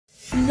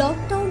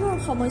লকডাউনৰ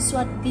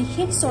সময়ছোৱাত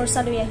বিশেষ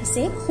চৰ্চালৈ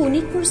আহিছে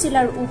শোণিতপুৰ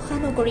জিলাৰ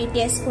উষানগৰী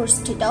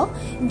তেজপুৰস্থিত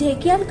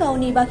ঢেকিয়াল গাঁও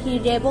নিবাসী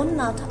ৰেবন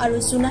নাথ আৰু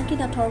জোনাকী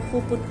নাথৰ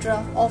সুপুত্ৰ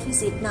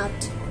অভিজিত নাথ।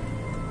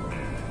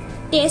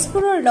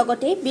 তেজপুৰৰ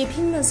লগতে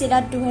বিভিন্ন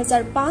জিলাত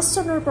 2005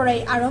 চনৰ পৰাই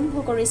আৰম্ভ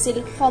কৰিছিল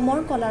সমৰ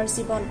কলাৰ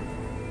জীৱন।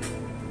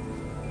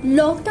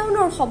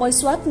 লকডাউনৰ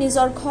সময়ছোৱাত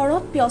নিজৰ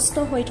ঘৰত ব্যস্ত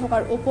হৈ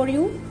থকাৰ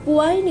উপৰিও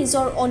পুৱাই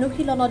নিজৰ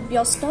অনুশীলনত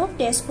ব্যস্ত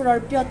তেজপুৰৰ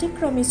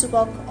ব্যতিক্ৰমী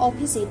যুৱক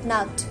অভিজিত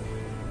নাথ।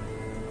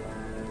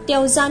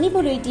 তেওঁ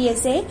জানিবলৈ দিয়ে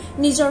যে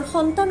নিজৰ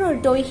সন্তানৰ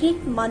দৈহিক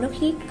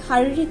মানসিক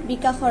শাৰীৰিক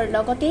বিকাশৰ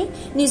লগতে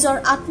নিজৰ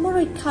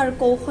আত্মৰক্ষাৰ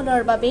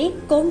কৌশলৰ বাবে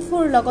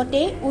কুংফুৰ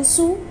লগতে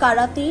উচু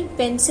karate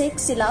পেঞ্চেক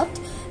silat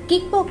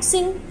kick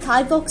boxing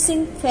Thai boxing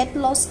fat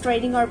loss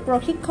ট্ৰেইনিঙৰ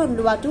প্ৰশিক্ষণ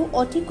লোৱাটো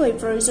অতিকৈ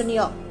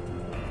প্ৰয়োজনীয়।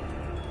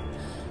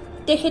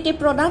 তেখেতে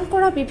প্ৰদান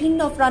কৰা বিভিন্ন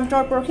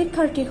প্ৰান্তৰ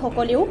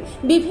প্ৰশিক্ষাৰ্থীসকলেও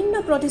বিভিন্ন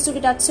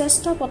প্ৰতিযোগিতাত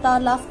শ্ৰেষ্ঠ বঁটা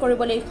লাভ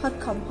কৰিবলৈ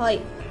সক্ষম হয়।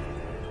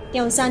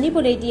 তেওঁ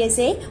জানিবলৈ দিয়ে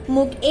যে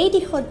মোক এই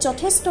দিশত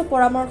যথেষ্ট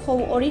পৰামৰ্শও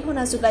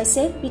অৰিহণা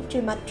যোগাইছে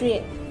পিতৃ-মাতৃয়ে।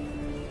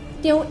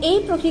 তেওঁ এই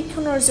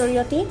প্ৰশিক্ষণৰ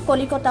জৰিয়তে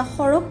কলিকতা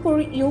খড়গপুৰ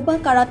ইউবা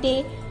কাৰাটে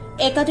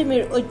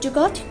একাডেমীৰ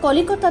উদ্যোগত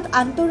কলিকতাত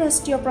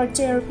আন্তঃৰাষ্ট্ৰীয়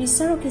পৰ্যায়ৰ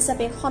বিচাৰক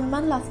হিচাপে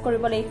সন্মান লাভ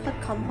কৰিবলৈ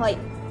সক্ষম হয়।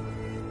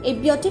 এই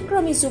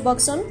ব্যতিক্ৰমী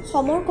যুৱকজন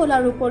সমৰ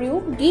কলাৰ উপৰিও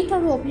গীত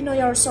আৰু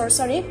অভিনয়ৰ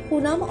চৰ্চাৰে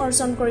সুনাম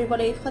অৰ্জন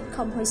কৰিবলৈ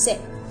সক্ষম হৈছে।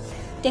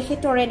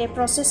 তেখেতৰ এনে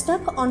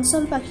প্ৰচেষ্টাক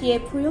অঞ্চলবাসীয়ে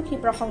ভূয়সী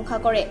প্ৰশংসা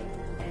কৰে।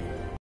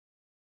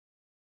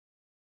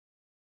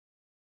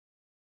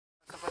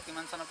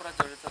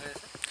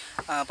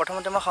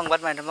 প্ৰথমতে মই সংবাদ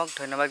মাধ্যমক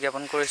ধন্যবাদ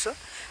জ্ঞাপন কৰিছোঁ।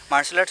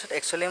 মাৰ্চেল আৰ্টছত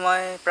একচুৱেলি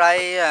মই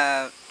প্ৰায়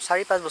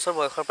 4-5 বছৰ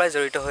বয়সৰ পৰাই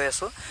জড়িত হৈ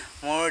আছোঁ।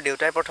 মোৰ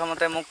দেউতাই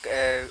প্ৰথমতে মোক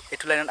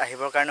এইটো লাইনত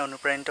আহিবৰ কাৰণে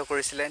অনুপ্ৰাণিত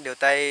কৰিছিলে।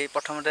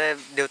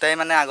 দেউতাই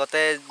মানে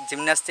আগতে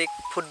জিমনাষ্টিক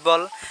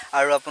ফুটবল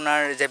আৰু আপোনাৰ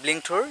জেভলিং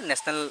থ্ৰোৰ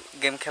নেশ্যনেল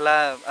গেম খেলা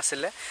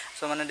আছিলে।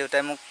 চ' মানে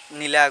দেউতাই মোক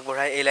নিলে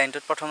আগবঢ়াই এই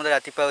লাইনটোত। প্ৰথমতে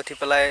ৰাতিপুৱা উঠি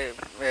পেলাই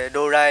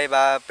দৌৰাই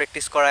বা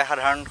প্ৰেক্টিছ কৰাই,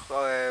 সাধাৰণ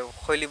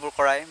শৈলীবোৰ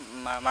কৰাই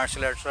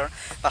মাৰ্চেল আৰ্টছৰ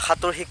বা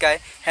সাঁতোৰ শিকাই,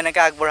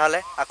 সেনেকৈ আগবঢ়ালে।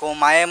 আকৌ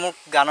মায়ে মোক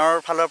গানৰ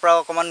ফালৰ পৰা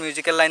অকণমান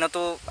মিউজিকেল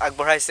লাইনতো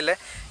আগবঢ়াইছিলে।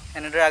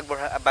 এনেদৰে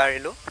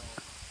বাঢ়িলোঁ।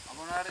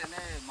 আপোনাৰ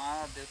এনে মা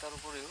দেউতাৰ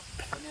উপৰিও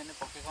আপুনি এনে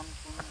প্ৰশিক্ষণ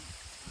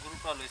কোন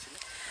পৰা লৈছিলে?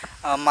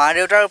 মা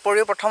দেউতাৰ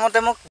উপৰিও প্ৰথমতে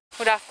মোক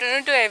Good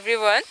afternoon to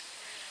everyone.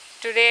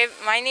 Today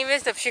my name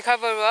is Dapshika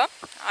Barua.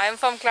 I am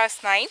from class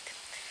 9th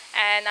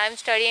and I am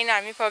studying in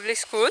Army Public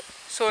School,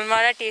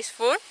 Solmara,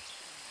 Tezpur.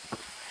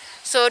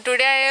 So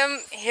today I am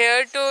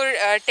here to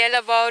tell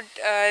about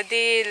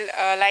the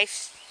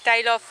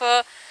lifestyle of a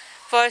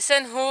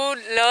person who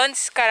learns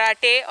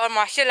karate or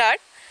martial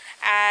art,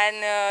 and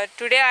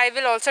today I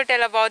will also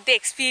tell about the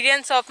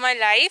experience of my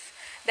life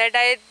that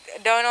I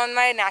done on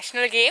my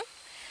national game,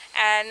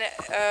 and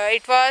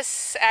it was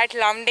at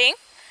Lamding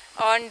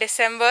on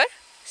December.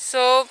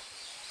 So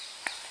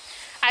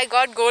I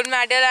got gold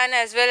medal and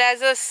as well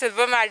as a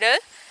silver medal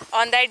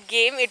on that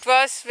game. It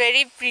was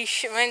very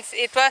precious,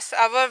 it was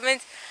our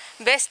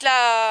best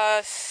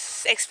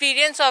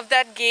experience of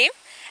that game,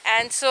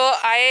 and so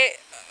I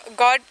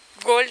got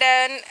gold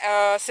and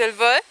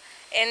silver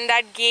in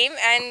that game,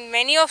 and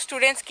many of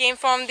students came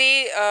from the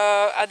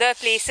other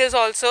places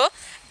also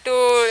to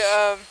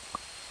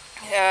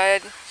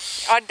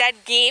at that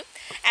game.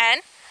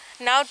 And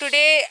now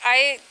today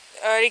I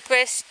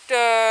request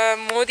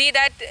Modi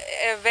that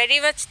very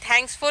much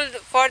thankful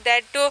for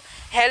that to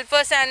help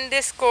us and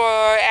this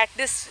at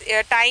this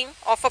time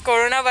of a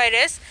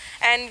coronavirus,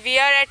 and we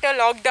are at a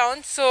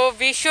lockdown, so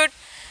we should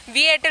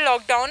be at a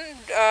lockdown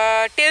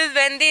till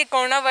when the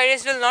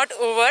coronavirus will not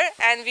over,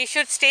 and we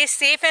should stay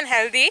safe and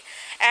healthy.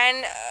 And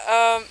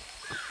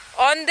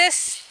on this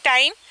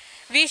time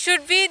we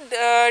should be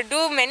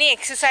do many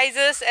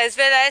exercises, as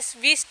well as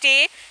we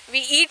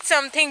eat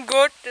something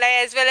good, like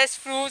as well as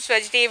fruits,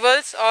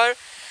 vegetables, or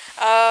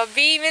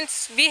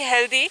be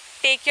healthy,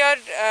 take your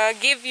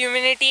give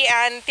immunity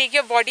and take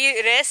your body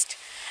rest.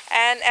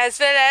 And as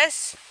well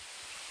as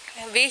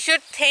we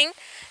should think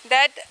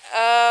that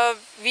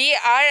we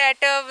are at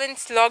a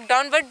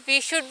lockdown, but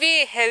we should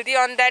be healthy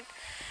on that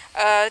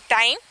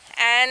time.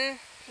 And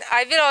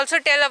I will also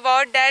tell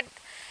about that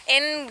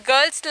in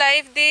girls'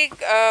 life, the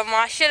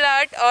martial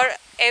art or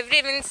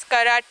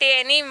karate,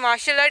 any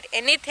martial art,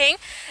 anything,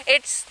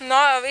 it's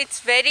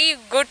very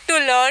good to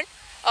learn,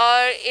 or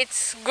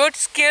it's good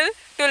skill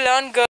to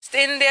learn. Girls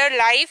in their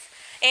life,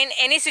 in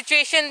any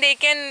situation they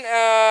can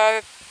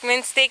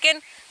they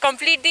can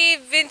completely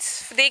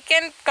they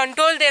can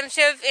control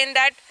themselves in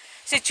that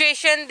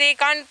situation. They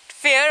can't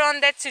fear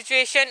on that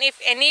situation. If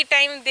any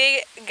time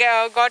they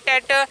got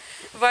at a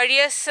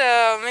various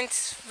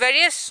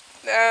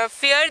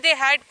fear they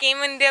had came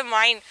in their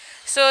mind,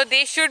 so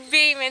they should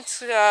be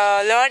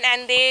learn,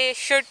 and they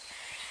should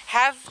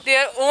have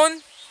their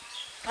own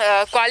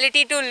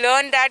quality to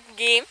learn that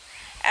game.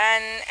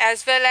 And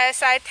as well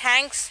as I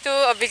thanks to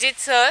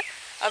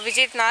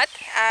Abhijit Nath,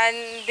 and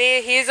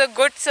he is a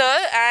good sir,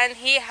 and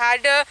he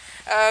had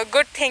a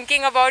good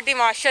thinking about the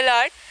martial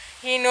art.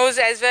 he knows,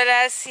 as well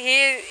as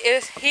he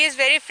is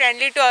very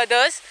friendly to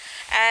others,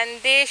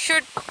 and they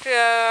should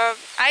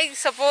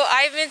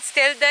I mean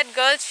tell that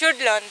girls should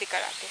learn the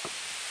karate.